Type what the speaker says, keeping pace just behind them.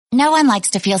No one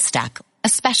likes to feel stuck,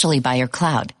 especially by your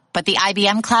cloud. But the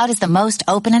IBM Cloud is the most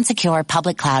open and secure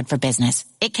public cloud for business.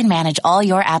 It can manage all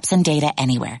your apps and data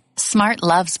anywhere. Smart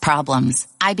loves problems.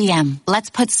 IBM, let's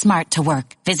put smart to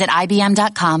work. Visit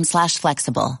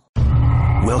IBM.com/flexible.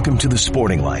 Welcome to The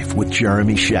Sporting Life with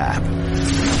Jeremy Schaap.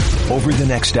 Over the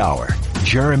next hour,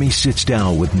 Jeremy sits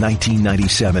down with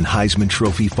 1997 Heisman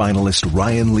Trophy finalist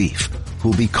Ryan Leaf,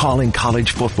 who'll be calling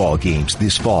college football games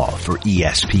this fall for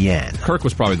ESPN. Kirk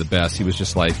was probably the best. He was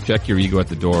just like, check your ego at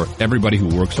the door. Everybody who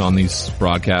works on these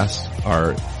broadcasts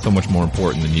are so much more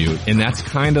important than you. And that's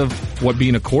kind of what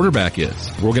being a quarterback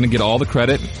is. We're going to get all the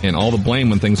credit and all the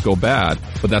blame when things go bad,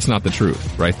 but that's not the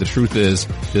truth, right? The truth is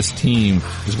this team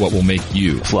is what will make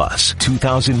you. Plus,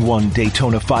 2001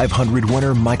 Daytona 500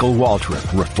 winner Michael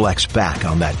Waltrip reflects back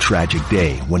on that tragic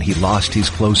day when he lost his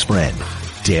close friend,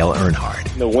 Dale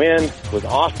Earnhardt. The win was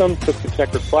awesome, took the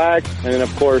checkered flag, and then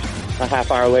of course a half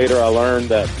hour later I learned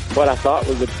that what I thought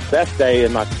was the best day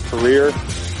in my career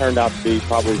turned out to be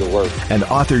probably the worst. And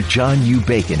author John U.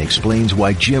 Bacon explains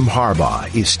why Jim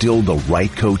Harbaugh is still the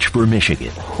right coach for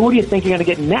Michigan. Who do you think you're going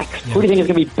to get next? Who do you think is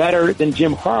going to be better than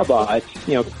Jim Harbaugh?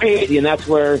 It's, crazy, and that's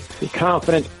where the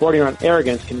confidence bordering on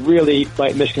arrogance can really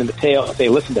bite Michigan in the tail if they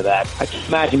listen to that. I can't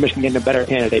imagine Michigan getting a better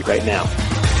candidate right now.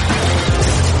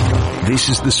 This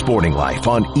is The Sporting Life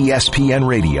on ESPN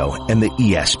Radio and the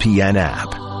ESPN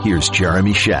app. Here's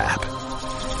Jeremy Schaap.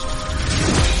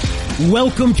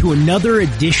 Welcome to another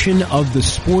edition of The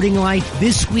Sporting Life.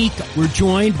 This week, we're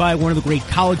joined by one of the great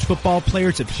college football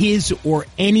players of his or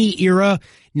any era,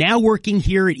 now working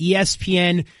here at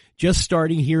ESPN, just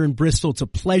starting here in Bristol. It's a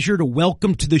pleasure to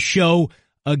welcome to the show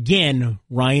again,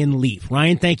 Ryan Leaf.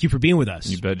 Ryan, thank you for being with us.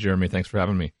 You bet, Jeremy. Thanks for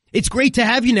having me. It's great to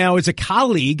have you now as a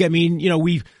colleague. I mean,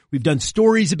 we've done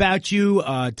stories about you.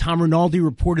 Tom Rinaldi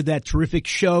reported that terrific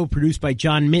show produced by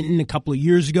John Minton a couple of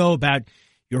years ago about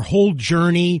your whole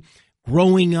journey,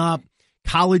 growing up,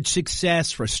 college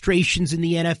success, frustrations in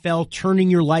the NFL,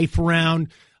 turning your life around,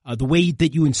 the way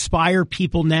that you inspire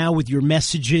people now with your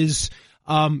messages.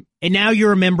 And now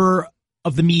you're a member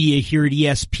of the media here at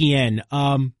ESPN.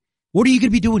 What are you going to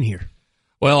be doing here?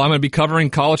 Well, I'm going to be covering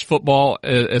college football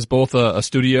as both a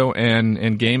studio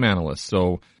and game analyst.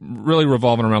 So really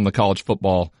revolving around the college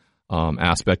football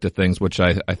aspect of things, which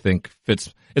I think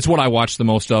fits. It's what I watch the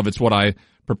most of. It's what I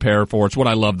prepare for. It's what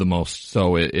I love the most.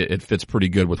 So it fits pretty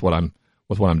good with what I'm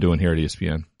doing here at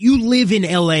ESPN. You live in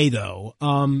LA though.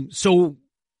 So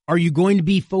are you going to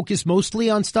be focused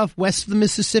mostly on stuff west of the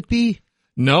Mississippi?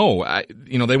 No,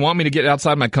 they want me to get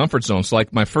outside my comfort zone. So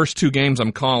like my first two games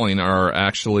I'm calling are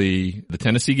actually the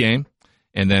Tennessee game,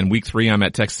 and then week 3 I'm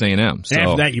at Texas A&M. So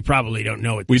after that, you probably don't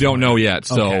know it. We don't know yet.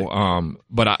 So, okay.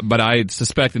 But I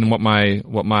suspect, and what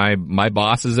my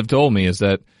bosses have told me is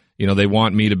that they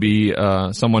want me to be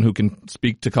someone who can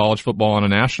speak to college football on a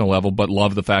national level, but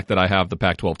love the fact that I have the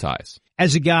Pac-12 ties.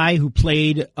 As a guy who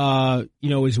played,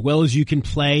 as well as you can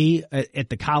play at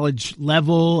the college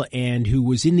level and who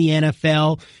was in the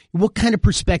NFL, what kind of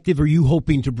perspective are you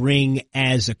hoping to bring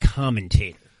as a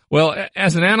commentator? Well,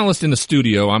 as an analyst in the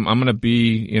studio, I'm going to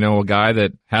be, a guy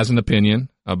that has an opinion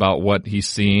about what he's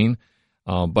seeing.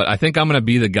 But I think I'm going to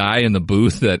be the guy in the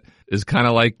booth that is kind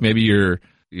of like maybe your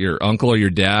uncle or your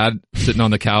dad sitting on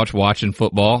the couch watching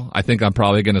football. I think I'm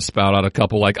probably going to spout out a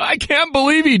couple like, I can't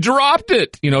believe he dropped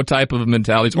it, type of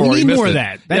mentalities. We need more of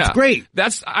that. That's great.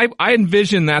 I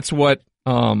envision that's what,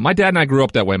 my dad and I grew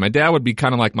up that way. My dad would be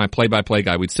kind of like my play-by-play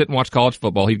guy. We'd sit and watch college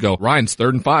football. He'd go, Ryan's 3rd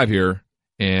and 5 here.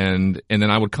 And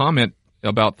then I would comment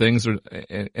about things, and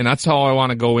that's how I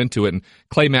want to go into it. And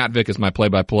Clay Matvick is my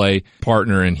play-by-play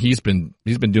partner, and he's been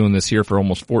doing this here for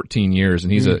almost 14 years,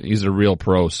 and he's a real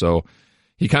pro. So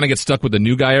he kind of gets stuck with the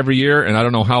new guy every year, and I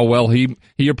don't know how well he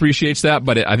appreciates that,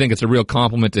 but I think it's a real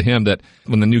compliment to him that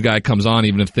when the new guy comes on,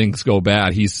 even if things go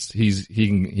bad, he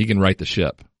can right the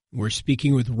ship. We're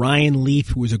speaking with Ryan Leaf,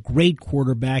 who was a great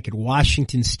quarterback at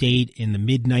Washington State in the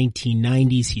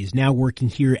mid-1990s. He is now working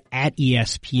here at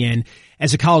ESPN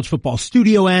as a college football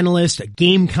studio analyst, a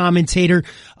game commentator,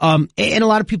 and a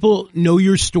lot of people know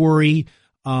your story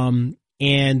and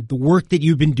the work that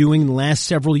you've been doing in the last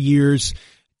several years,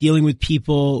 dealing with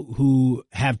people who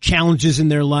have challenges in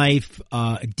their life,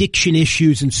 addiction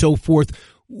issues, and so forth.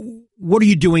 What are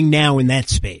you doing now in that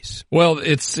space? Well,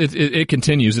 it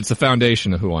continues. It's the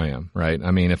foundation of who I am, right? I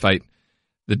mean,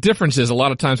 the difference is a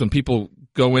lot of times when people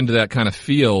go into that kind of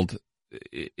field,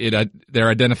 they're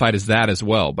identified as that as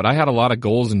well. But I had a lot of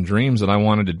goals and dreams that I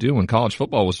wanted to do, and college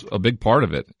football was a big part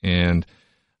of it. And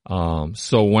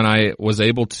so when I was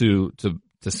able to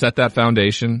set that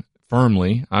foundation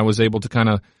firmly, I was able to kind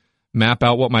of map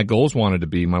out what my goals wanted to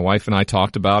be. My wife and I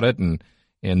talked about it, and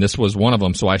and this was one of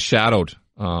them. So I shadowed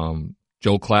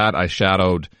Joe Klatt, I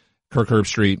shadowed Kirk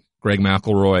Herbstreit, Greg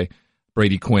McElroy,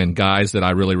 Brady Quinn, guys that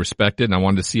I really respected, and I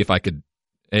wanted to see if I could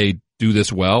do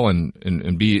this well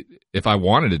and B, if I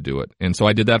wanted to do it. And so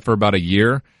I did that for about a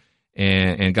year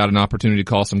and got an opportunity to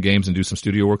call some games and do some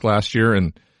studio work last year.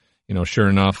 And, sure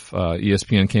enough,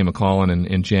 ESPN came a-calling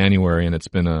in January, and it's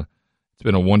been a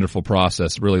wonderful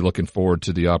process. Really looking forward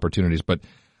to the opportunities. But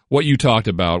what you talked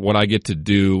about, what I get to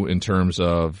do in terms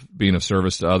of being of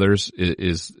service to others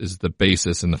is the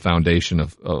basis and the foundation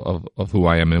of who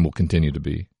I am and will continue to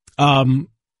be.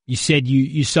 You said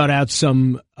you sought out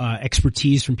some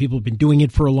expertise from people who've been doing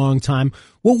it for a long time.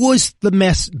 What was the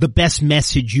best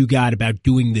message you got about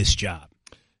doing this job?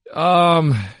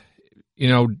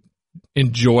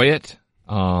 Enjoy it.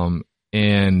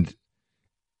 And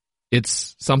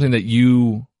it's something that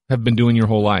you have been doing your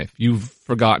whole life. You've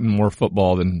forgotten more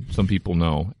football than some people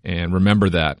know, and remember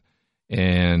that.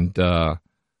 And Kirk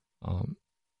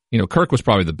was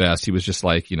probably the best. He was just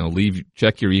like,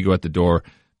 check your ego at the door.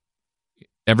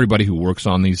 Everybody who works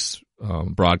on these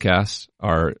broadcasts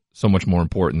are so much more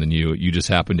important than you. You just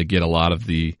happen to get a lot of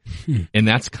and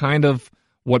that's kind of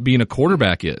what being a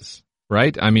quarterback is,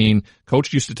 right? I mean,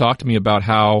 Coach used to talk to me about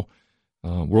how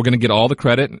we're going to get all the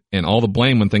credit and all the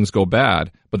blame when things go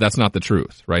bad, but that's not the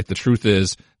truth, right? The truth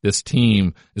is this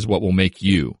team is what will make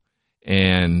you.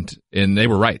 And they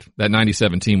were right. That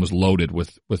 97 team was loaded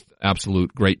with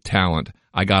absolute great talent.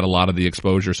 I got a lot of the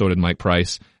exposure, so did Mike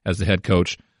Price as the head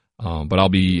coach. But I'll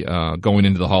be going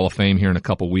into the Hall of Fame here in a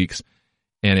couple weeks,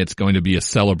 and it's going to be a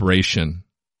celebration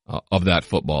of that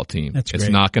football team. That's great.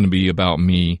 It's not going to be about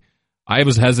me. I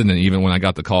was hesitant even when I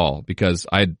got the call because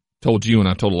I told you and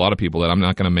I've told a lot of people that I'm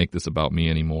not going to make this about me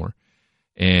anymore.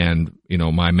 And,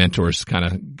 my mentors kind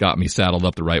of got me saddled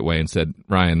up the right way and said,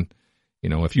 Ryan,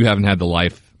 if you haven't had the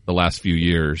life the last few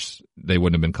years, they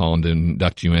wouldn't have been calling to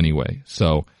induct you anyway.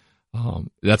 So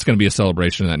that's going to be a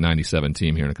celebration of that 97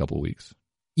 team here in a couple of weeks.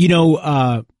 In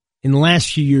the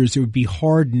last few years, it would be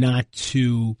hard not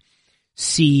to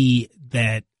see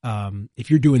that if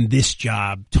you're doing this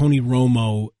job, Tony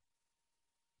Romo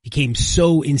became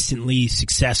so instantly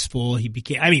successful.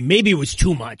 Maybe it was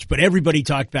too much, but everybody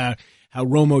talked about how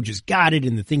Romo just got it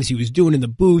and the things he was doing in the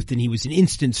booth, and he was an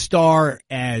instant star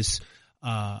as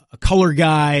a color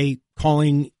guy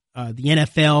calling the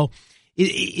NFL.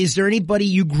 Is there anybody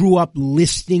you grew up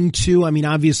listening to? I mean,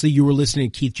 obviously you were listening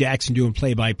to Keith Jackson doing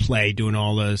play-by-play, doing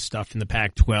all the stuff in the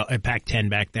Pac-12, Pac-10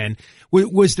 back then.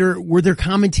 Were there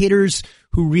commentators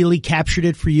who really captured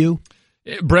it for you?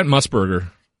 Brent Musburger,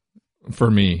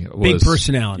 for me, was big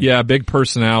personality. Yeah, big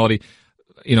personality.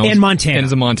 And Montana. And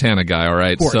he's a Montana guy, all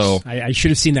right. Of course. So I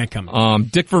should have seen that coming.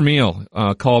 Dick Vermeil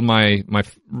called my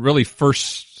really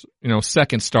first,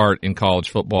 second start in college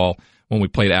football when we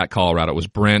played at Colorado. It was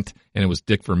Brent and it was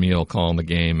Dick Vermeil calling the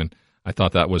game, and I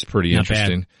thought that was pretty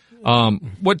interesting.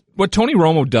 What Tony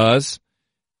Romo does,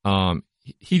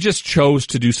 he just chose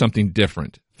to do something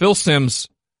different. Phil Simms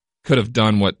could have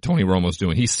done what Tony Romo's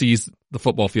doing. He sees the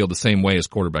football field the same way as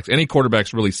quarterbacks. Any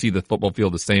quarterbacks really see the football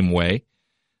field the same way.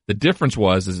 The difference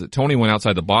is that Tony went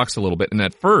outside the box a little bit, and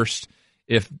at first,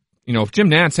 if Jim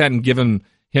Nantz hadn't given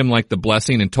him like the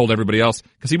blessing and told everybody else,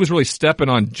 because he was really stepping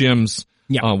on Jim's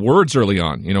words early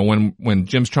on. When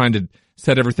Jim's trying to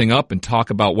set everything up and talk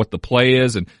about what the play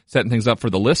is and setting things up for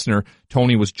the listener,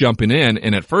 Tony was jumping in,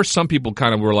 and at first some people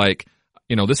kind of were like,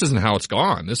 this isn't how it's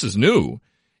gone. This is new.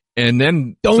 And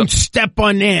then don't step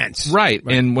on Nantz. Right.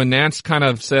 And when Nantz kind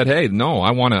of said, hey, no,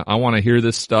 I want to hear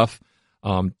this stuff.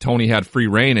 Tony had free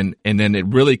reign, and then it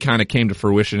really kind of came to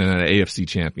fruition in an AFC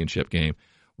championship game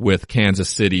with Kansas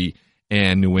City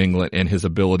and New England, and his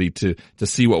ability to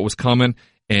see what was coming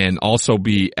and also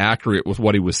be accurate with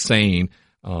what he was saying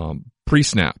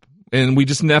pre-snap. And we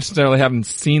just necessarily haven't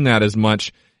seen that as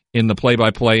much in the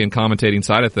play-by-play and commentating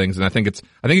side of things. And I think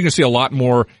you can see a lot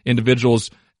more individuals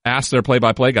ask their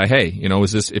play-by-play guy, hey,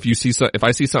 is this, if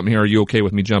I see something here, are you okay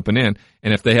with me jumping in?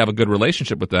 And if they have a good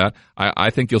relationship with that, I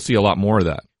think you'll see a lot more of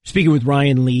that. Speaking with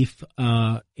Ryan Leaf,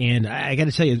 and I got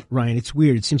to tell you, Ryan, it's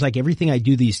weird. It seems like everything I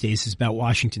do these days is about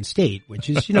Washington State,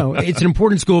 which is, it's an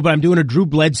important school, but I'm doing a Drew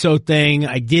Bledsoe thing.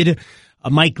 I did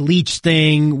a Mike Leach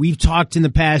thing. We've talked in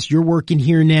the past. You're working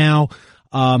here now.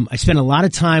 I spent a lot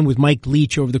of time with Mike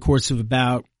Leach over the course of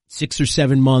about 6 or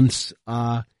 7 months.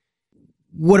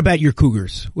 What about your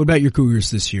Cougars? What about your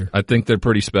Cougars this year? I think they're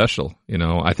pretty special.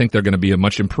 I think they're going to be a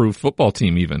much improved football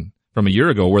team even from a year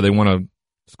ago where they won a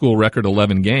school record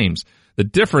 11 games. The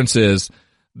difference is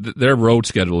their road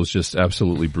schedule is just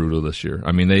absolutely brutal this year.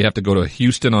 I mean, they have to go to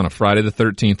Houston on a Friday the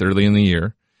 13th early in the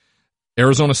year,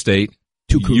 Arizona State,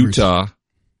 Utah,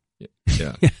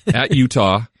 Yeah. At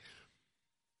Utah,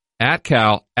 at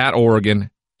Cal, at Oregon,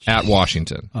 at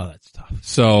Washington. Oh, that's tough.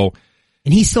 So,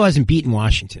 and he still hasn't beaten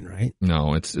Washington, right?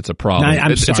 No, it's a problem. No,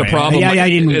 it's a problem. I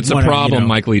didn't. It's a problem.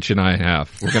 Mike Leach and I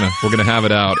have. We're gonna have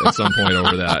it out at some point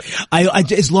over that. I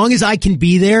as long as I can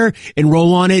be there and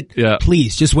roll on it,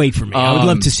 please just wait for me. I would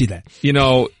love to see that. You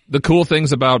know, the cool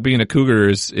things about being a Cougar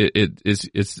is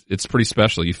it's pretty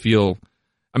special. You feel.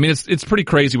 I mean, it's pretty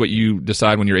crazy what you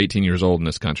decide when you're 18 years old in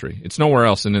this country. It's nowhere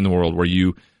else in the world where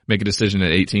you make a decision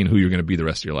at 18 who you're going to be the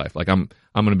rest of your life. Like I'm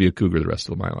going to be a Cougar the rest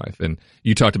of my life. And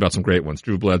you talked about some great ones.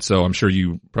 Drew Bledsoe, I'm sure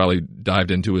you probably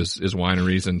dived into his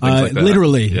wineries and things like that.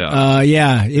 Literally.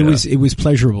 It was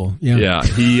pleasurable. Yeah.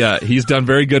 Yeah. He's done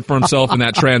very good for himself in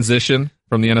that transition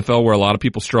from the NFL where a lot of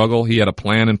people struggle. He had a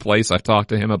plan in place. I've talked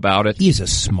to him about it. He's a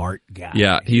smart guy.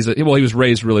 Yeah. He was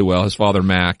raised really well. His father,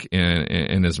 Mac,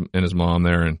 and his mom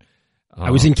there. And, I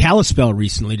was in Kalispell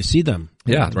recently to see them.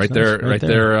 Yeah, right there,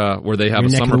 where they have a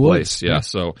summer place. Yeah.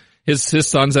 So his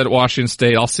son's at Washington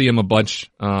State. I'll see him a bunch.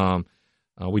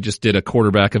 We just did a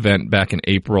quarterback event back in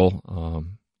April.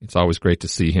 It's always great to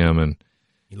see him, and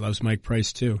he loves Mike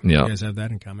Price too. Yeah. You guys have that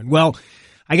in common. Well,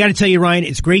 I got to tell you, Ryan,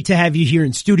 it's great to have you here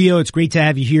in studio. It's great to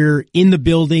have you here in the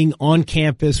building, on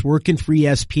campus, working for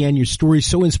ESPN. Your story is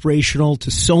so inspirational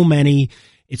to so many.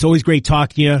 It's always great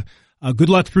talking to you. Good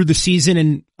luck through the season,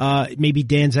 and maybe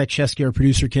Dan Zakcheski, our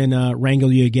producer, can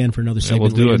wrangle you again for another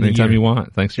segment. We'll do it anytime you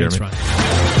want. Thanks, Jeremy. Thanks,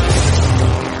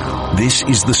 Ryan. This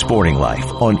is The Sporting Life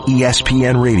on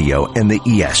ESPN Radio and the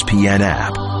ESPN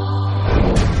app.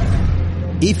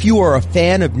 If you are a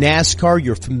fan of NASCAR,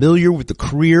 you're familiar with the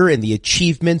career and the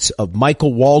achievements of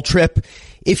Michael Waltrip.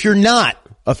 If you're not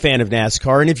a fan of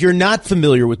NASCAR, and if you're not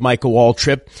familiar with Michael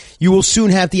Waltrip, you will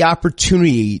soon have the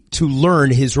opportunity to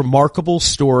learn his remarkable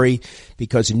story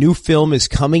because a new film is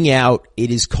coming out.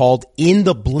 It is called In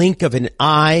the Blink of an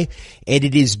Eye, and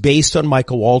it is based on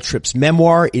Michael Waltrip's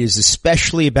memoir. It is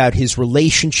especially about his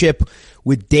relationship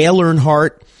with Dale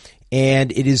Earnhardt,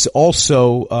 and it is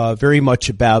also very much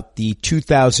about the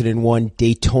 2001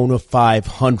 Daytona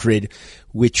 500,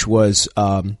 which was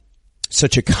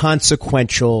such a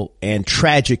consequential and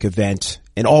tragic event,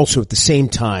 and also at the same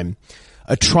time,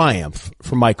 a triumph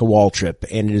for Michael Waltrip.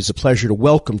 And it is a pleasure to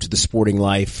welcome to The Sporting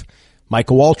Life,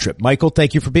 Michael Waltrip. Michael,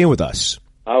 thank you for being with us.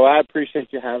 Oh, I appreciate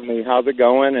you having me. How's it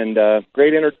going? And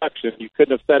great introduction. You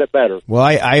couldn't have said it better. Well,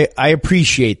 I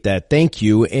appreciate that. Thank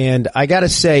you. And I got to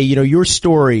say, you know, your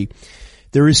story,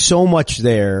 there is so much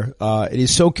there. It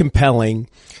is so compelling.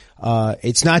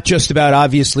 It's not just about,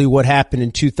 obviously, what happened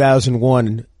in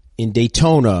 2001 in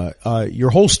Daytona. Your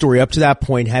whole story up to that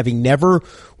point, having never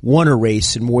won a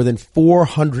race in more than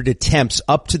 400 attempts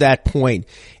up to that point,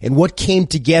 and what came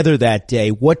together that day,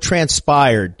 what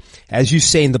transpired, as you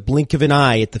say, in the blink of an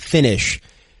eye at the finish.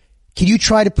 Can you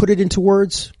try to put it into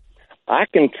words? I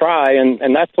can try,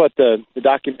 and that's what the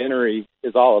documentary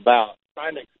is all about,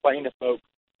 trying to explain to folks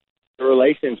the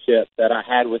relationship that I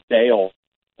had with Dale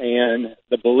and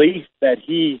the belief that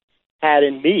he had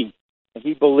in me.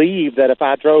 He believed that if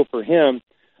I drove for him,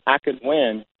 I could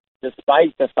win,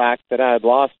 despite the fact that I had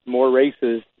lost more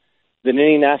races than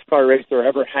any NASCAR racer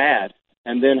ever had,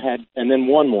 and then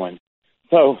won one.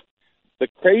 So the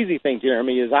crazy thing,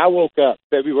 Jeremy, is I woke up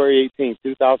February 18th,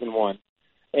 2001,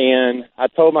 and I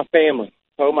told my family,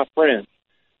 told my friends,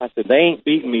 I said, they ain't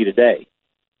beating me today.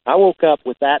 I woke up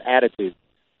with that attitude,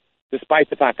 despite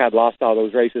the fact I'd lost all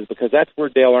those races, because that's where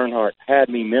Dale Earnhardt had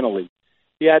me mentally.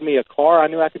 He had me a car I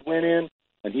knew I could win in,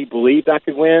 and he believed I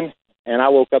could win, and I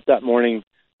woke up that morning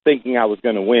thinking I was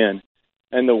going to win.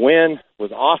 And the win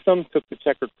was awesome, took the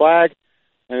checkered flag,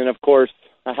 and then, of course,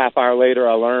 a half hour later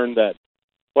I learned that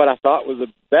what I thought was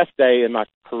the best day in my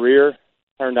career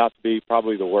turned out to be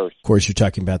probably the worst. Of course, you're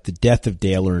talking about the death of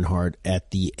Dale Earnhardt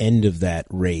at the end of that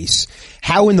race.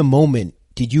 How in the moment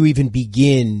did you even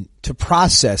begin to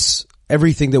process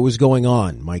everything that was going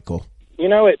on, Michael? You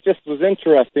know, it just was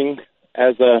interesting.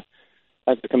 As a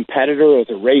competitor, as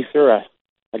a racer,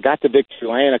 I got to victory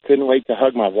lane. I couldn't wait to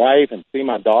hug my wife and see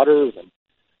my daughters and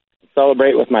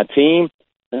celebrate with my team.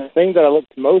 And the thing that I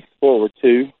looked most forward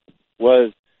to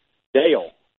was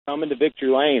Dale coming to victory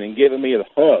lane and giving me a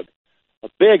hug, a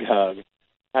big hug.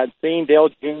 I'd seen Dale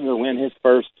Jr. win his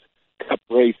first Cup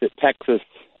race at Texas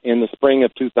in the spring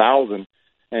of 2000,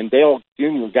 and Dale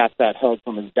Jr. got that hug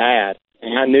from his dad,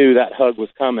 and I knew that hug was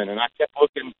coming. And I kept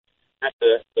looking at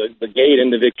the gate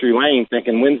into victory lane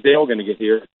thinking, when's Dale going to get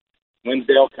here? When's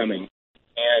Dale coming?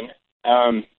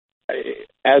 And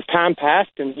as time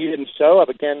passed and he didn't show,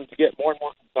 I began to get more and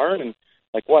more concerned and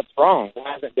like, what's wrong?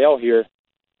 Why isn't Dale here?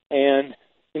 And,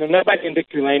 you know, nobody in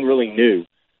victory lane really knew.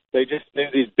 They just knew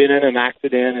he'd been in an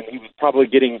accident and he was probably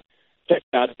getting checked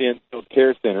out at the Infield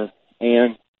Care Center,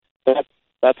 and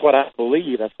that's what I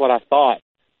believe. That's what I thought.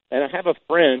 And I have a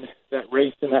friend that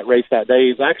raced in that race that day.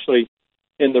 He's actually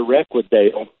in the wreck with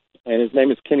Dale, and his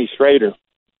name is Kenny Schrader.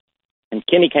 And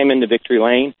Kenny came into victory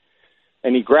lane,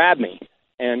 and he grabbed me,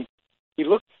 and he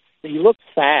looked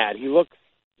sad. He looked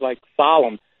like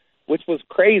solemn, which was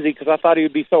crazy because I thought he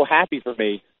would be so happy for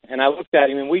me. And I looked at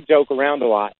him, and we joke around a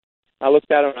lot. I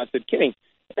looked at him, and I said, Kenny,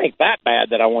 it ain't that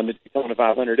bad that I won the Daytona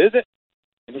 500, is it?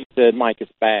 And he said, Mike,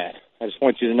 it's bad. I just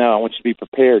want you to know. I want you to be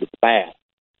prepared. It's bad.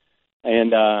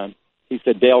 And he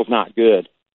said, Dale's not good.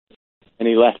 And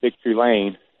he left victory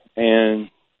lane. And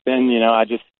then, I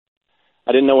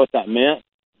didn't know what that meant,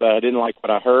 but I didn't like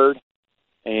what I heard.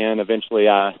 And eventually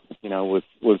I, was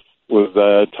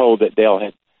told that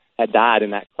Dale had died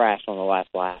in that crash on the last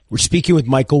lap. We're speaking with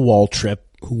Michael Waltrip,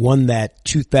 who won that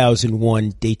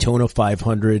 2001 Daytona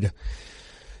 500,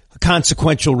 a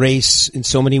consequential race in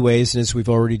so many ways, and as we've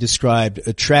already described,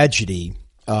 a tragedy.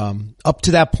 Up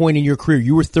to that point in your career,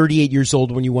 you were 38 years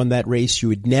old when you won that race. You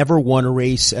had never won a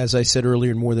race, as I said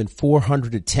earlier, in more than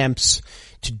 400 attempts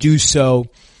to do so.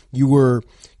 You were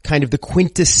kind of the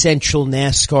quintessential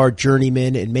NASCAR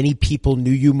journeyman, and many people knew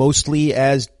you mostly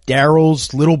as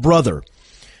Darrell's little brother.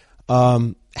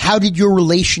 How did your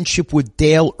relationship with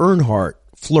Dale Earnhardt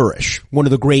flourish? One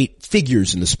of the great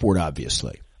figures in the sport,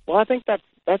 obviously. Well, I think that's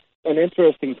an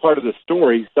interesting part of the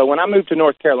story. So when I moved to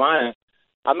North Carolina,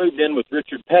 I moved in with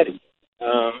Richard Petty.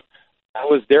 I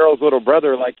was Darrell's little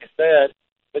brother, like you said,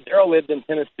 but Darrell lived in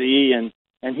Tennessee,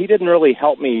 and he didn't really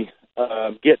help me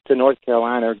get to North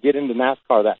Carolina or get into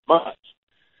NASCAR that much.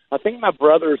 I think my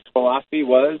brother's philosophy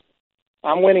was,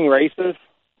 I'm winning races.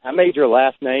 I made your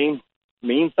last name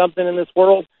mean something in this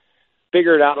world.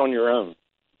 Figure it out on your own.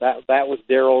 That was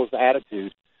Darrell's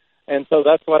attitude. And so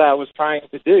that's what I was trying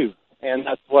to do, and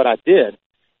that's what I did.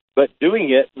 But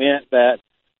doing it meant that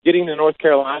getting to North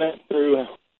Carolina through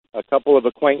a couple of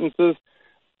acquaintances,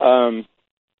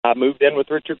 I moved in with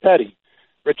Richard Petty.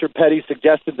 Richard Petty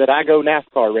suggested that I go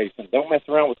NASCAR racing. Don't mess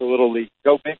around with the Little League.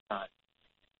 Go big time.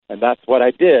 And that's what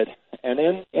I did. And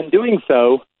in doing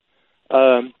so,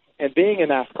 and being a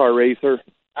NASCAR racer,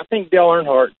 I think Dale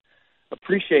Earnhardt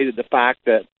appreciated the fact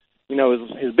that,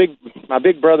 my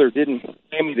big brother didn't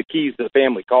hand me the keys to the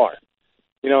family car.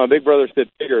 My big brother said,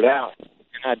 figure it out.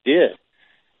 And I did.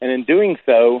 And in doing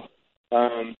so,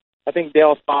 I think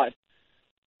Dale thought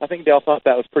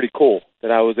that was pretty cool,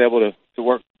 that I was able to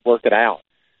work it out.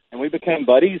 And we became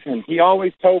buddies, and he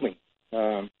always told me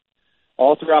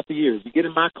all throughout the years, you get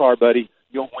in my car, buddy,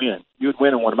 you'll win. You would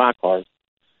win in one of my cars.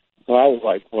 So I was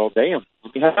like, well, damn,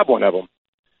 let me have one of them.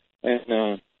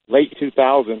 And late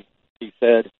 2000, he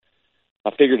said, I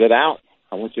figured it out.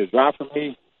 I want you to drive for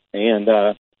me. And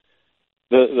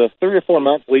the 3 or 4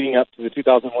 months leading up to the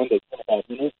 2001 Daytona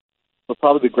 500 were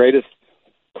probably the greatest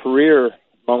career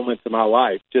moments of my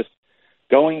life. Just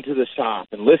going to the shop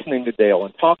and listening to Dale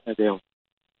and talking to Dale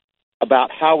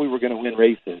about how we were going to win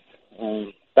races.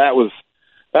 That was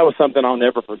something I'll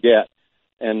never forget.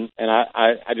 And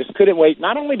I just couldn't wait,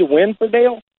 not only to win for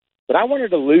Dale, but I wanted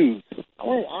to lose. I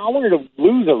wanted to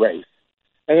lose a race,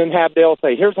 and then have Dale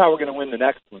say, "Here's how we're going to win the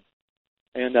next one."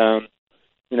 And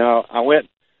I went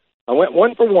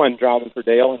 1 for 1 driving for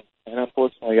Dale, and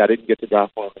unfortunately, I didn't get to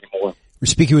drive for him anymore. We're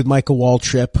speaking with Michael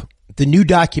Waltrip. The new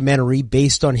documentary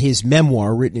based on his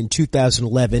memoir written in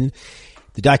 2011,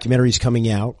 the documentary is coming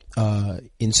out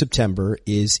in September,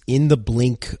 is In the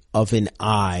Blink of an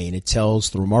Eye, and it tells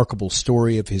the remarkable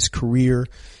story of his career,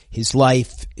 his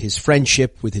life, his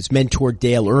friendship with his mentor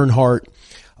Dale Earnhardt,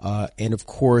 and of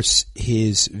course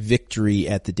his victory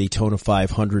at the Daytona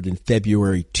 500 in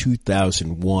February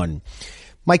 2001.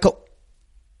 Michael,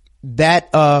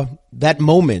 that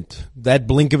moment, that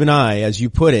blink of an eye, as you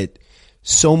put it,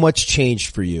 so much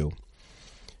changed for you.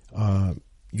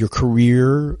 Your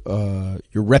career,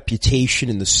 your reputation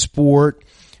in the sport,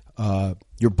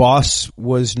 your boss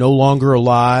was no longer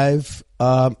alive.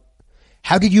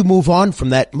 How did you move on from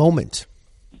that moment?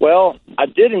 Well, I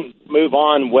didn't move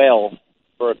on well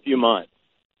for a few months.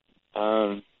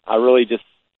 I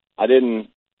didn't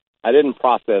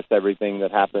process everything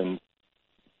that happened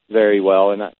very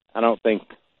well, and I don't think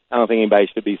anybody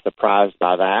should be surprised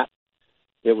by that.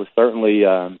 It was certainly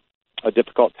a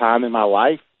difficult time in my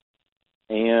life.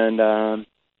 And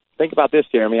think about this,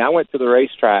 Jeremy. I went to the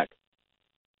racetrack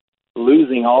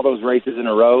losing all those races in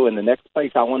a row, and the next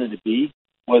place I wanted to be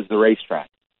was the racetrack.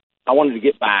 I wanted to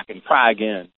get back and try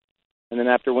again. And then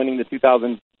after winning the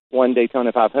 2001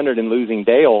 Daytona 500 and losing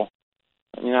Dale,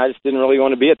 I just didn't really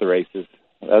want to be at the races.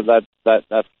 That's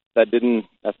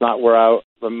not where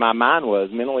my mind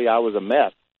was. Mentally, I was a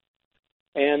mess.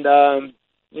 And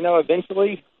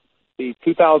eventually the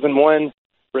 2001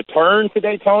 return to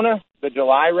Daytona, the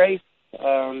July race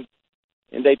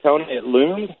in Daytona, it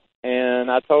loomed. And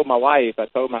I told my wife, I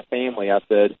told my family, I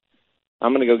said,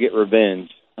 I'm going to go get revenge.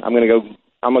 I'm going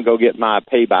to go get my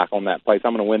payback on that place.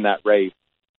 I'm going to win that race.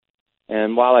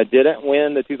 And while I didn't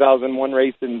win the 2001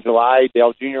 race in July,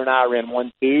 Dale Jr. and I ran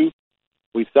 1-2.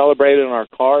 We celebrated on our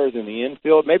cars in the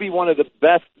infield. Maybe one of the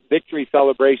best victory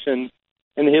celebrations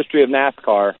in the history of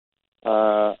NASCAR.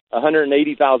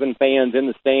 180,000 fans in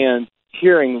the stands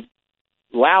cheering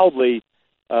loudly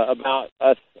about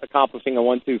us accomplishing a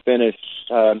 1-2 finish.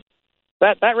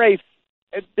 That race,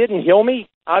 it didn't heal me.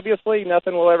 Obviously,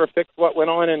 nothing will ever fix what went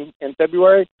on in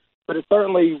February, but it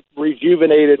certainly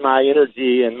rejuvenated my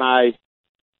energy and my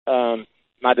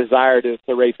desire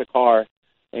to race a car,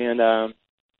 and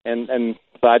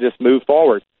so I just moved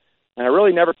forward. And I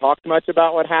really never talked much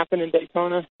about what happened in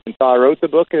Daytona until I wrote the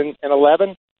book in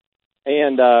 11,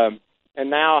 and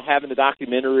now having the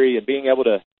documentary and being able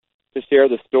to share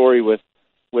the story with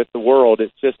the world,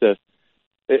 it's just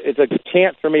it's a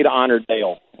chance for me to honor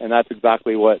Dale, and that's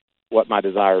exactly what my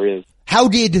desire is. How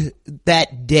did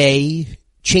that day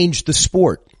change the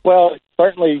sport? Well, it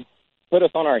certainly put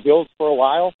us on our heels for a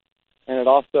while, and it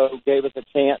also gave us a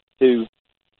chance to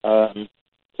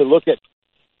look at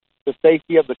the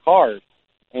safety of the cars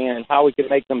and how we could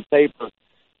make them safer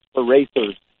for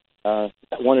racers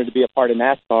that wanted to be a part of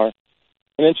NASCAR.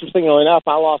 And interestingly enough,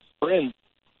 I lost friends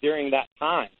during that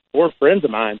time. 4 friends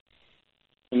of mine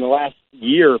in the last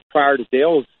year prior to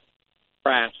Dale's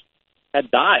crash had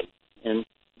died. And,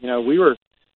 we were,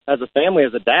 as a family,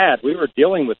 as a dad, we were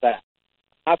dealing with that.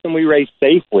 How can we race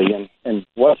safely and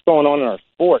what's going on in our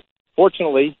sport?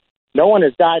 Fortunately, no one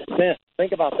has died since.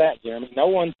 Think about that, Jeremy. No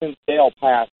one since Dale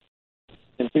passed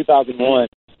in 2001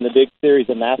 in the big series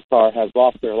of NASCAR has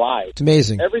lost their lives. It's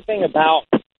amazing. Everything about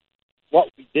what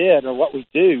we did or what we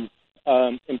do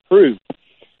improved.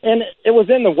 And it was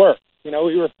in the works.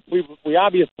 We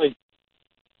obviously,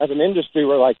 as an industry,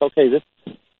 we're like, okay, this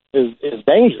is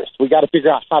dangerous. We got to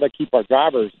figure out how to keep our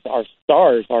drivers, our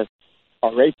stars, our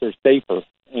racers safer.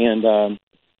 And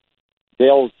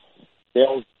Dale's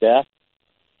death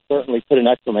certainly put an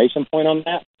exclamation point on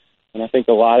that. And I think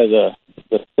a lot of the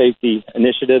safety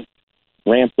initiatives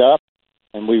ramped up,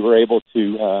 and we were able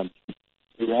to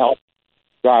help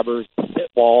drivers hit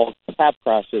walls, have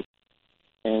crashes,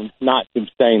 and not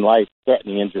sustain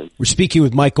life-threatening injuries. We're speaking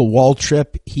with Michael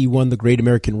Waltrip. He won the Great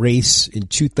American Race in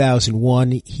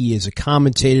 2001. He is a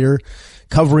commentator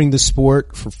covering the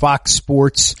sport for Fox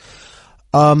Sports.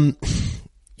 Michael,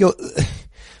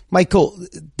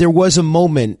 there was a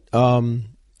moment, and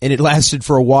it lasted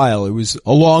for a while. It was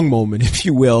a long moment, if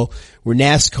you will, where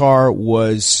NASCAR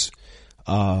was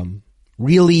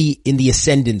really in the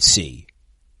ascendancy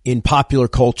in popular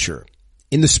culture,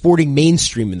 in the sporting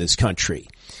mainstream in this country.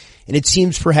 And it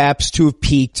seems perhaps to have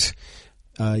peaked,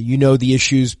 the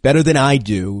issues better than I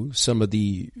do, some of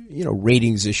the,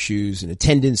 ratings issues and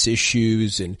attendance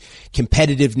issues and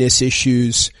competitiveness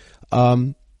issues.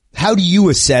 How do you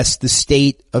assess the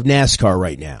state of NASCAR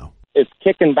right now? It's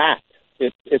kicking back.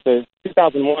 It's a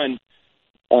 2001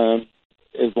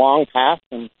 is long past,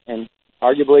 and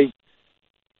arguably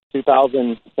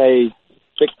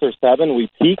 2006 or 7 we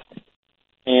peaked,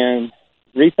 and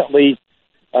recently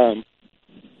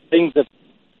things have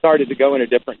started to go in a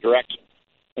different direction.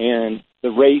 And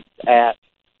the race at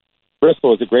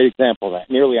Bristol is a great example of that.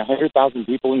 Nearly 100,000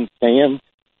 people in the stands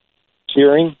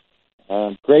cheering.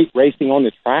 Great racing on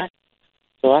the track.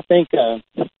 So I think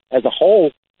as a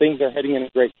whole, things are heading in a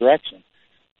great direction.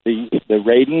 The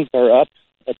ratings are up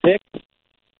a tick.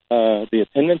 The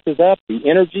attendance is up. The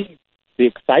energy, the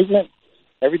excitement,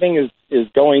 everything is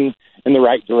going in the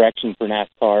right direction for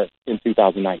NASCAR in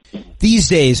 2019. These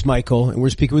days, Michael, and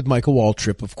we're speaking with Michael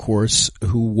Waltrip, of course,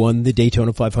 who won the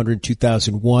Daytona 500 in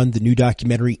 2001, the new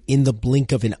documentary In the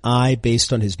Blink of an Eye,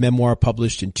 based on his memoir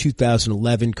published in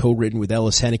 2011, co-written with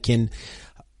Ellis Hennikin.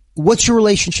 What's your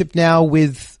relationship now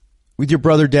with your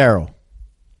brother Darryl?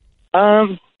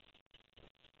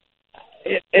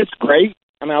 It's great.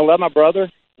 I mean, I love my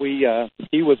brother.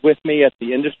 He was with me at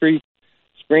the industry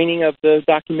screening of the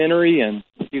documentary, and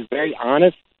he was very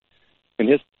honest in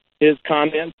his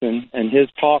comments and his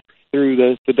talk through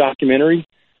the documentary.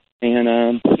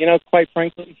 And quite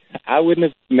frankly, I wouldn't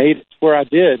have made it to where I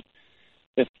did.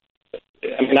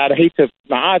 I'd hate to.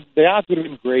 The odds would have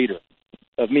been greater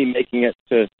of me making it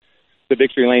to the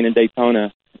victory lane in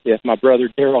Daytona if my brother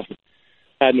Darryl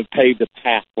hadn't paved the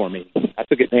path for me. I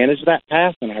took advantage of that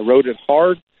path, and I rode it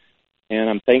hard. And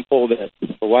I'm thankful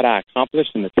for what I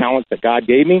accomplished and the talents that God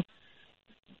gave me.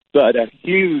 But a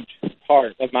huge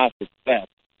part of my success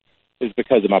is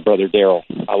because of my brother Daryl.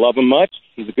 I love him much.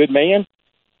 He's a good man.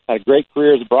 Had a great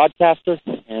career as a broadcaster,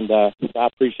 and I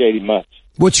appreciate him much.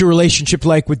 What's your relationship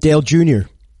like with Dale Jr.?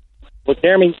 Well,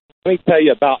 Jeremy, let me tell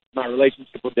you about my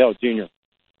relationship with Dale Jr.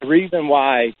 The reason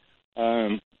why,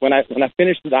 when I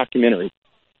finished the documentary,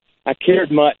 I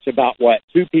cared much about what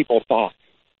two people thought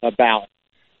about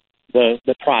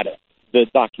the product, the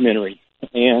documentary.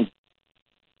 And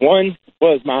one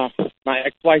was my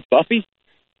ex-wife, Buffy,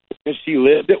 because she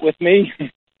lived it with me.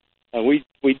 I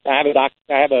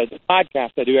have a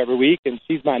podcast I do every week, and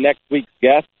she's my next week's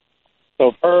guest.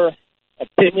 So her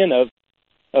opinion of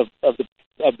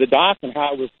the doc and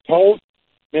how it was told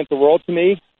meant the world to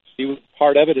me. She was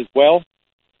part of it as well.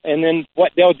 And then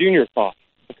what Dale Jr. thought,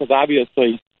 because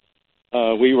obviously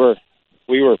we were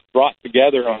brought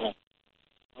together on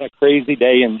a crazy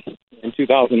day in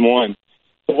 2001.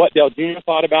 So what Dale Jr.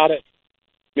 thought about it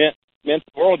meant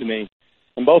the world to me.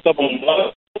 And both of them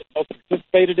loved it, both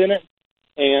participated in it,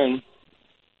 and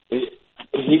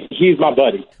he's my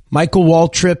buddy. Michael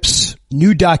Waltrip's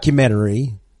new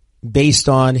documentary, based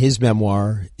on his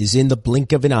memoir, is In the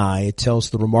Blink of an Eye. It tells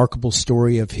the remarkable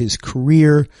story of his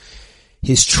career,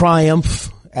 his triumph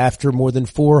after more than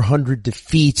 400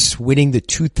 defeats, winning the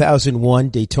 2001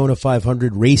 Daytona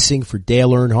 500, racing for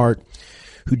Dale Earnhardt,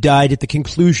 who died at the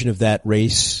conclusion of that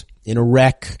race in a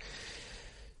wreck.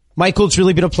 Michael, it's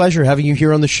really been a pleasure having you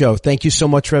here on the show. Thank you so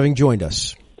much for having joined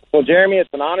us. Well, Jeremy, it's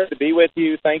an honor to be with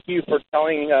you. Thank you for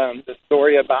telling the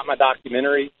story about my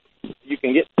documentary. You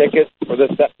can get tickets for the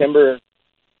September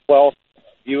 12th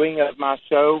viewing of my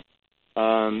show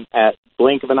at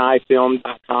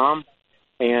blinkofanaeyefilm.com.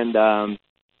 And,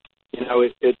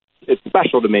 it's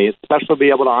special to me. It's special to be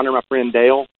able to honor my friend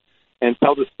Dale and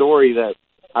tell the story that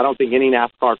I don't think any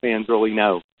NASCAR fans really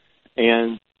know.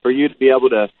 And for you to be able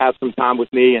to have some time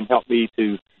with me and help me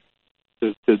to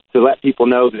let people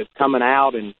know that it's coming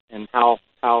out and how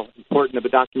important of a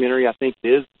documentary I think it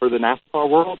is for the NASCAR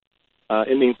world,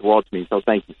 it means the world to me. So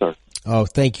thank you, sir. Oh,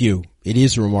 thank you. It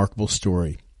is a remarkable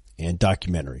story and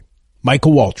documentary.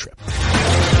 Michael Waltrip.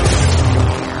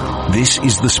 This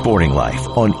is The Sporting Life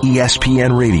on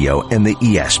ESPN Radio and the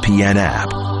ESPN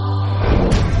app.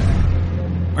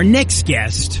 Our next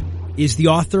guest is the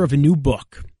author of a new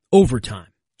book, Overtime: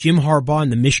 Jim Harbaugh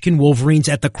and the Michigan Wolverines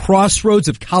at the Crossroads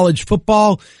of College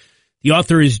Football. The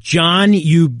author is John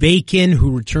U. Bacon,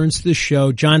 who returns to the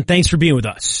show. John, thanks for being with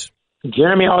us.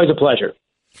 Jeremy, always a pleasure.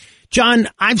 John,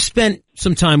 I've spent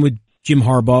some time with Jim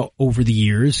Harbaugh over the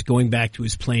years, going back to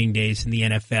his playing days in the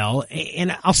NFL.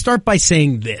 And I'll start by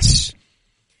saying this.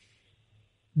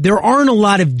 There aren't a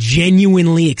lot of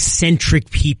genuinely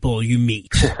eccentric people you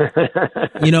meet,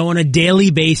 on a daily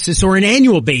basis or an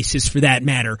annual basis for that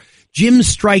matter. Jim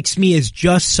strikes me as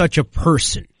just such a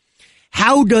person.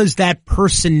 How does that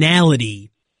personality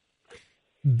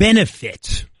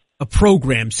benefit a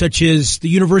program such as the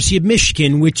University of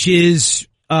Michigan, which is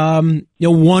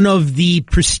one of the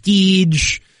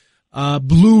prestige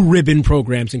blue ribbon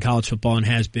programs in college football and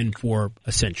has been for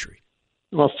a century?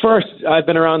 Well, first, I've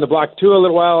been around the block, too, a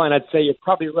little while, and I'd say you're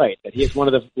probably right, that he is one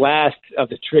of the last of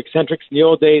the true eccentrics. In the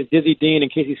old days, Dizzy Dean and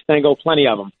Casey Stengel, plenty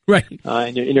of them. Right.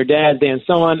 In your dad's day and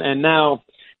so on, and now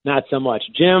not so much.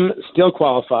 Jim still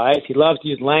qualifies. He loves to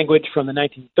use language from the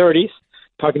 1930s,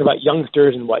 talking about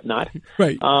youngsters and whatnot.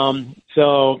 Right.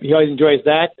 So he always enjoys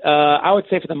that. I would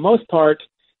say for the most part,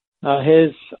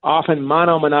 his often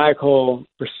monomaniacal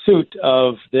pursuit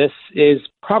of this is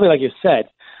probably, like you said,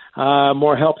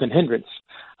 more help than hindrance.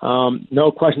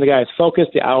 No question the guy is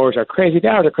focused. The hours are crazy. The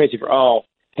hours are crazy for all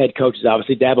head coaches,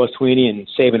 obviously, Dabo Swinney and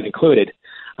Saban included.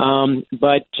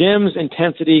 But Jim's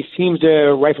intensity seems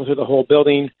to rifle through the whole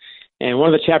building. And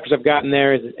one of the chapters I've gotten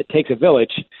there is It Takes a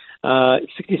Village.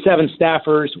 67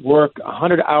 staffers work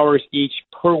 100 hours each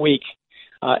per week,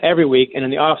 every week. And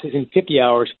in the offseason, 50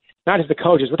 hours. Not just the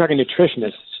coaches. We're talking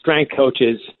nutritionists, strength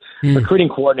coaches, recruiting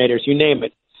coordinators, you name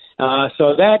it.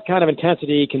 So that kind of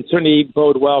intensity can certainly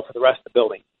bode well for the rest of the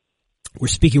building. We're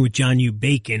speaking with John U.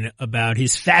 Bacon about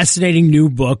his fascinating new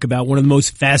book about one of the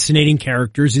most fascinating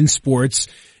characters in sports.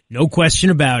 No question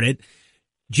about it.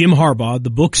 Jim Harbaugh. The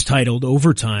book's titled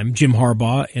Overtime: Jim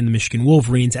Harbaugh and the Michigan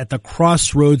Wolverines at the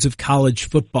Crossroads of College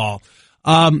Football.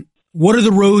 What are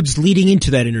the roads leading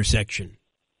into that intersection?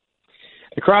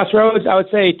 The crossroads, I would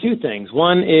say two things.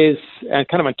 One is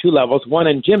kind of on two levels. One,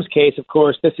 in Jim's case, of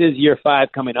course, this is year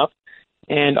 5 coming up.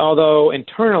 And although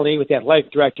internally with the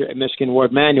athletic director at Michigan,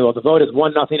 Ward Manuel, the vote is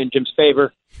 1-0 in Jim's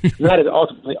favor, that is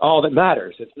ultimately all that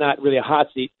matters. It's not really a hot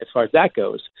seat as far as that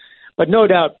goes. But no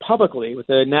doubt publicly with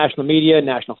the national media,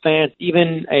 national fans,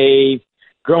 even a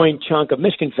growing chunk of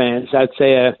Michigan fans, I'd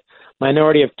say a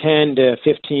minority of 10 to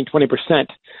 15, 20%.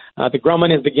 The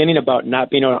grumbling is beginning about not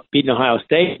beating Ohio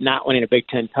State, not winning a Big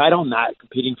Ten title, not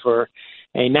competing for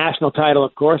a national title,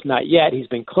 of course, not yet. He's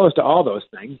been close to all those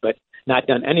things, but not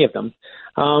done any of them.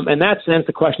 In that sense,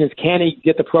 the question is, can he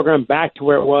get the program back to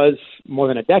where it was more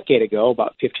than a decade ago,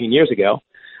 about 15 years ago,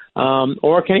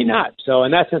 or can he not? So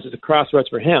in that sense, it's a crossroads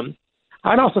for him.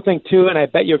 I'd also think, too, and I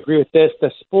bet you agree with this, the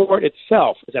sport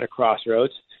itself is at a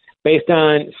crossroads based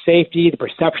on safety, the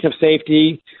perception of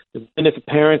safety, the willingness of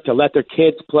parents to let their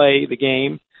kids play the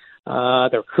game, the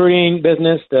recruiting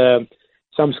business,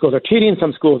 some schools are cheating,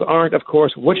 some schools aren't, of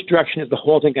course. Which direction is the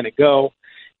whole thing going to go?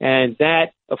 And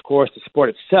that, of course, the sport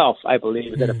itself, I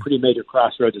believe, is at a pretty major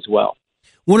crossroads as well.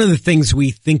 One of the things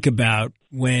we think about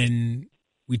when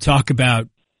we talk about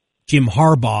Jim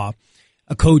Harbaugh,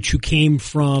 a coach who came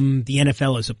from the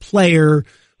NFL as a player,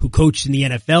 who coached in the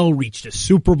NFL, reached a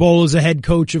Super Bowl as a head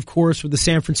coach, of course, with the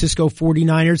San Francisco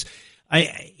 49ers.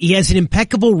 He has an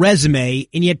impeccable resume,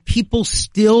 and yet people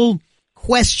still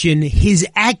question his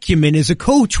acumen as a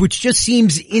coach, which just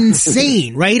seems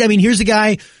insane, right? I mean, here's a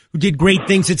guy who did great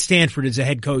things at Stanford as a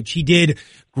head coach. He did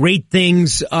great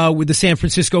things with the San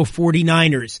Francisco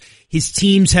 49ers. His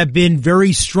teams have been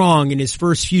very strong in his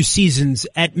first few seasons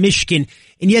at Michigan,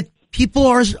 and yet people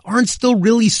aren't still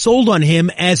really sold on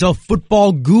him as a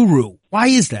football guru. Why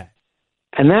is that?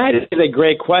 And that is a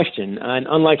great question. And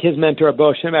unlike his mentor,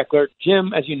 Bo Schembechler,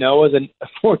 Jim, as you know, was a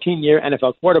 14-year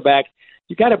NFL quarterback.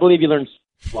 You got to believe you learned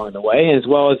along the way, as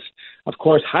well as, of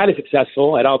course, highly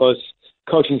successful at all those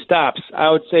coaching stops. I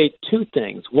would say two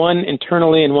things, one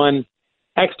internally and one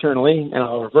externally, and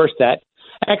I'll reverse that.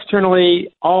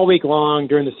 Externally, all week long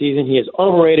during the season, he is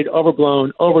overrated,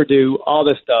 overblown, overdue, all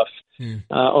this stuff,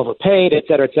 overpaid, et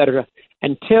cetera,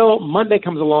 until Monday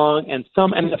comes along and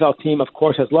some NFL team, of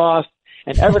course, has lost,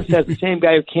 and everyone says the same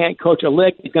guy who can't coach a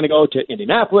lick is going to go to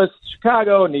Indianapolis,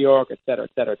 Chicago, New York, et cetera,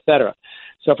 et cetera, et cetera.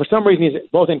 So for some reason, he's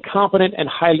both incompetent and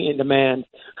highly in demand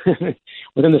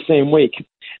within the same week.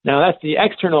 Now, that's the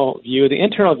external view. The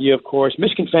internal view, of course,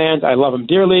 Michigan fans, I love them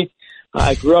dearly.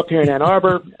 I grew up here in Ann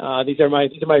Arbor. This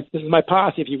is my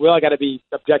posse, if you will. I got to be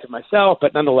objective myself,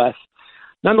 but nonetheless,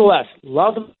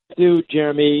 love them to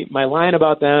Jeremy. My line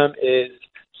about them is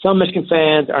some Michigan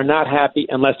fans are not happy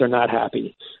unless they're not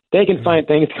happy. They can find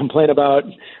things to complain about.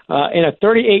 In a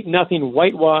 38-0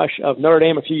 whitewash of Notre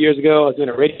Dame a few years ago, I was doing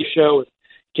a radio show with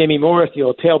Jamie Morris, the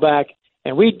old tailback,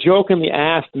 and we jokingly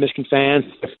asked the Michigan fans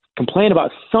to complain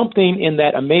about something in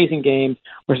that amazing game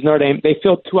versus Notre Dame. They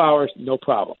filled 2 hours, no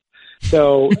problem.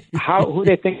 So who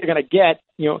they think they're going to get,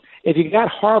 if you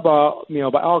got Harbaugh,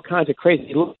 by all kinds of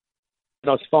crazy,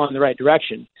 it's falling in the right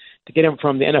direction to get him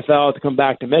from the NFL to come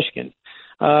back to Michigan.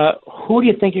 Who do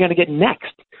you think you're going to get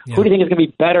next? Yeah. Who do you think is going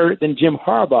to be better than Jim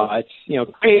Harbaugh?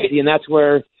 It's, crazy, and that's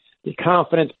where the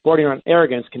confidence bordering on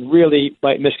arrogance can really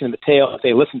bite Michigan in the tail if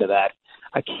they listen to that.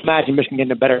 I can't imagine Michigan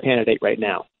getting a better candidate right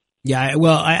now. Yeah,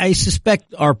 well, I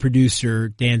suspect our producer,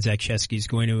 Dan Zakshesky, is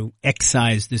going to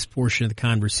excise this portion of the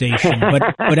conversation.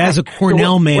 But as a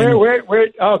Cornell man,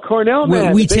 Cornell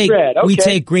man, we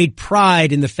take great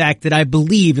pride in the fact that I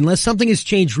believe, unless something has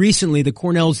changed recently, that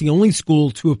Cornell is the only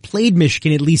school to have played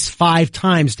Michigan at least 5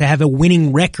 times to have a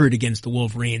winning record against the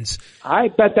Wolverines. I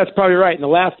bet that's probably right. And the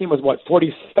last team was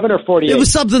 47 or 48? It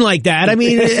was something like that. I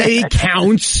mean, it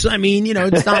counts. I mean,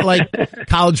 it's not like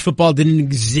college football didn't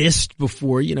exist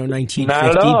before, 1950.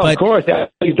 Not at all, but of course.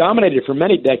 He dominated for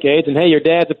many decades. And, hey, your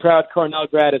dad's a proud Cornell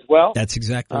grad as well. That's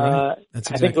exactly right. I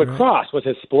think lacrosse was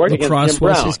his sport against Jim Brown. Lacrosse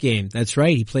was his game. That's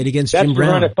right. He played against Jim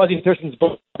Brown. That's Fuzzy Thurston's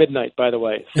book, Midnight, by the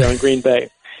way, so in Green Bay.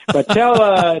 But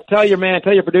tell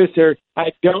your producer,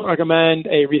 I don't recommend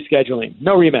a rescheduling.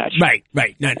 No rematch. Right.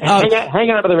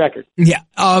 Hang on to the record. Yeah.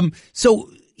 So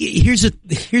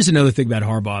here's another thing about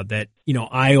Harbaugh that,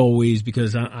 I always,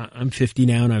 because I'm 50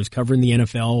 now and I was covering the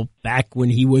NFL back when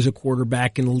he was a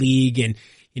quarterback in the league, and,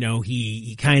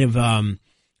 he kind of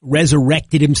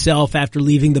resurrected himself after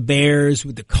leaving the Bears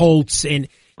with the Colts, and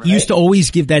he used to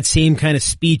always give that same kind of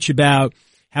speech about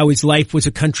how his life was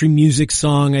a country music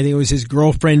song. I think it was his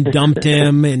girlfriend dumped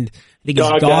him, and I think his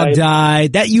dog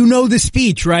died. That, the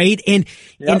speech, right? And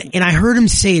I heard him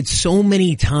say it so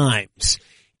many times,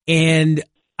 and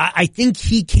I think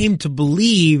he came to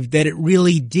believe that it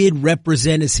really did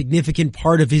represent a significant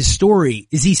part of his story.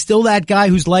 Is he still that guy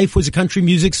whose life was a country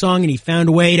music song and he found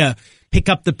a way to pick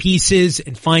up the pieces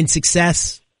and find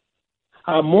success?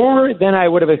 More than I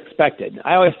would have expected.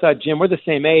 I always thought Jim, we're the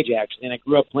same age, actually, and I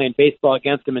grew up playing baseball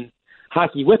against him and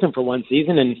hockey with him for one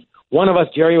season, and one of us,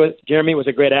 Jeremy, was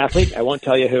a great athlete. I won't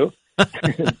tell you who.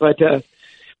 But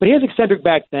he was eccentric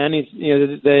back then.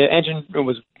 The engine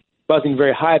was buzzing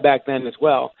very high back then as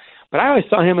well. But I always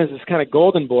saw him as this kind of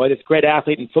golden boy, this great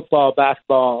athlete in football,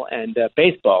 basketball, and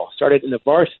baseball. Started in the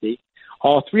varsity,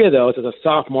 all three of those as a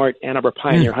sophomore at Ann Arbor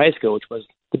Pioneer High School, which was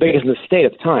the biggest in the state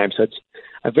at the time. So it's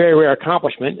a very rare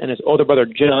accomplishment. And his older brother,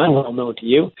 John, well known to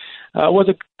you, was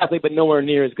a good athlete, but nowhere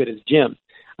near as good as Jim.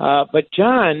 But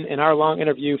John, in our long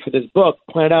interview for this book,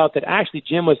 pointed out that actually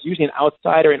Jim was usually an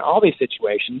outsider in all these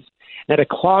situations and had to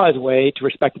claw his way to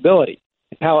respectability.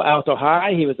 At Palo Alto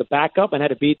High, he was a backup and had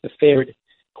to beat the favored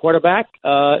quarterback.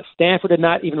 Stanford did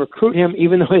not even recruit him,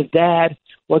 even though his dad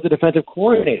was the defensive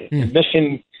coordinator.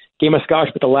 Michigan gave him a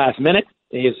scholarship at the last minute.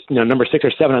 He's number 6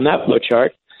 or 7 on that flow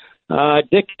chart.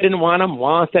 Dick didn't want him.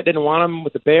 Wallenstedt didn't want him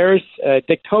with the Bears.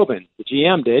 Dick Tobin, the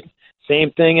GM, did.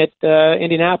 Same thing at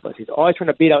Indianapolis. He's always trying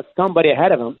to beat out somebody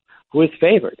ahead of him who is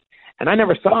favored. And I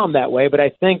never saw him that way, but I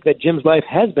think that Jim's life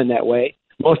has been that way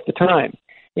most of the time.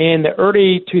 In the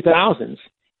early 2000s,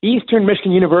 Eastern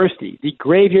Michigan University, the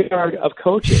graveyard of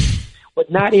coaches, would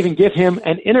not even give him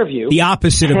an interview. The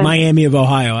opposite of Miami of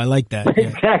Ohio. I like that. Yeah.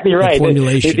 Exactly right.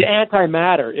 Formulation. The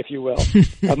antimatter, if you will,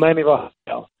 of Miami of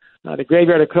Ohio. The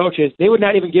graveyard of coaches, they would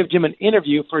not even give Jim an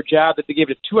interview for a job that they gave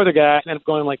to 2 other guys and ended up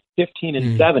going like 15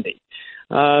 and 70.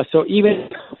 So even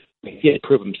he had to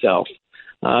prove himself.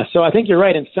 So I think you're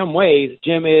right. In some ways,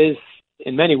 Jim is,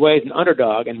 in many ways, an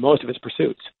underdog in most of his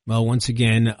pursuits. Well, once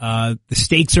again, the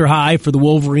stakes are high for the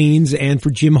Wolverines and for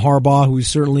Jim Harbaugh, who's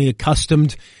certainly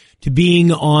accustomed to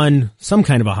being on some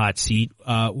kind of a hot seat,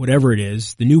 whatever it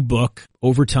is. The new book,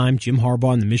 Overtime, Jim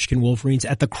Harbaugh and the Michigan Wolverines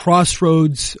at the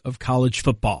Crossroads of College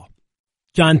Football.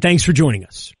 John, thanks for joining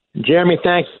us. Jeremy,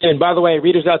 thanks. And by the way,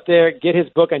 readers out there, get his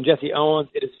book on Jesse Owens.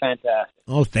 It is fantastic.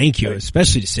 Oh, thank you.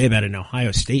 Especially to say that in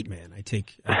Ohio State, man. I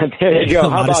take there you go. a lot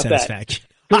of How about satisfaction.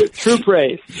 That? True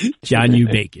praise. John U.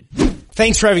 Bacon.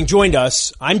 Thanks for having joined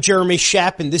us. I'm Jeremy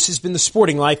Schaap, and this has been The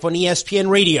Sporting Life on ESPN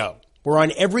Radio. We're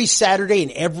on every Saturday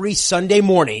and every Sunday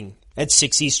morning at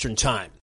 6 Eastern Time.